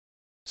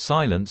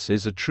Silence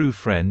is a true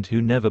friend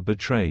who never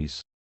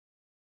betrays.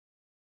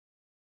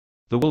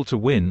 The will to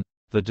win,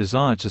 the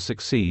desire to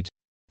succeed,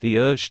 the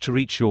urge to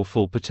reach your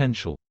full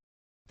potential.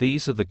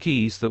 These are the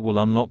keys that will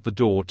unlock the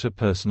door to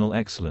personal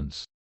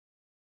excellence.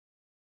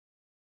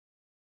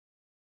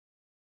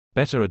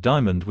 Better a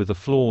diamond with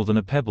a flaw than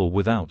a pebble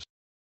without.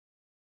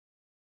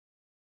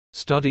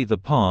 Study the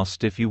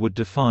past if you would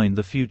define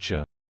the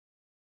future.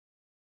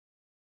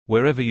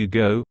 Wherever you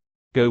go,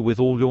 go with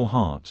all your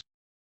heart.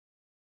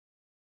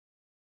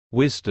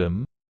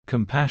 Wisdom,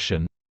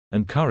 compassion,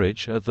 and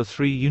courage are the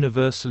three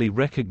universally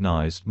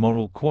recognized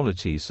moral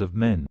qualities of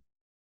men.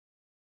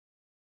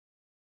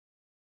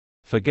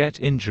 Forget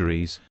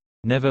injuries,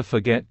 never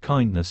forget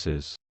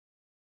kindnesses.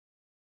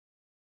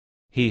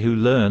 He who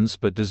learns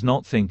but does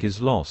not think is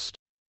lost.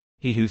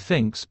 He who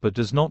thinks but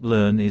does not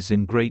learn is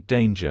in great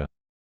danger.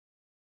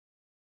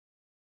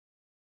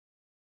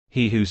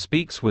 He who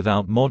speaks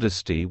without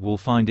modesty will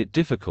find it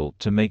difficult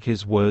to make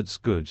his words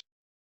good.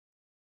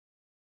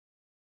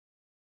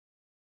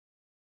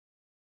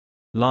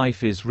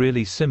 Life is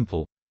really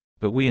simple,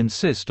 but we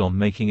insist on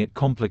making it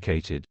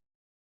complicated.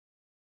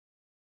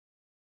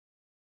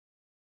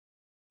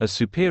 A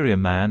superior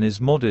man is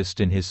modest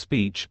in his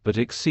speech but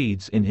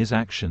exceeds in his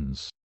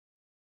actions.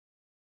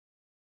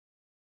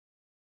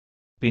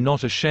 Be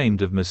not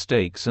ashamed of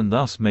mistakes and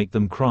thus make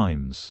them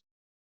crimes.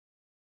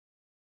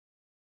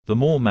 The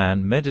more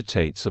man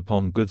meditates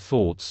upon good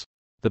thoughts,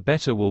 the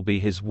better will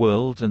be his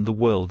world and the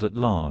world at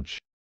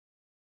large.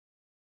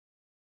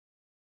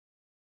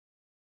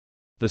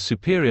 The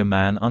superior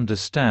man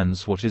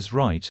understands what is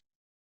right.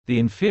 The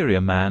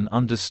inferior man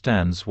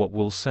understands what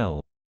will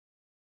sell.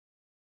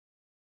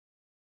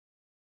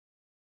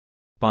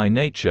 By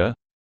nature,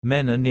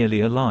 men are nearly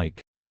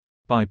alike.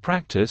 By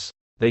practice,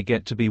 they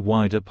get to be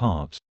wide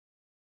apart.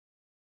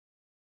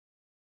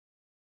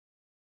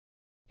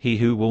 He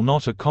who will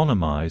not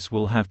economize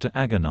will have to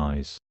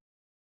agonize.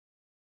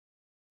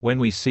 When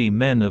we see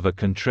men of a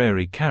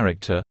contrary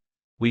character,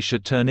 we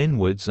should turn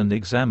inwards and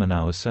examine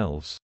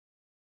ourselves.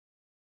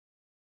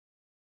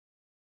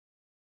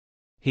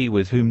 He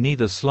with whom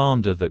neither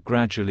slander that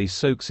gradually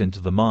soaks into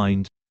the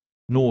mind,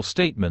 nor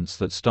statements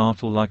that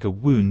startle like a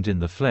wound in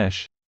the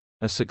flesh,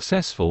 are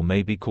successful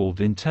may be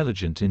called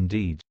intelligent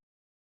indeed.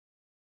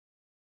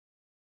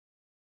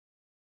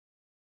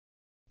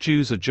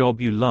 Choose a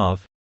job you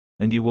love,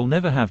 and you will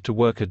never have to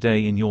work a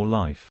day in your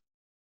life.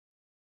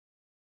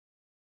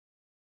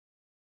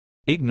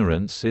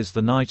 Ignorance is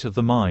the night of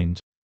the mind,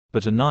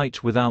 but a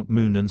night without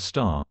moon and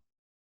star.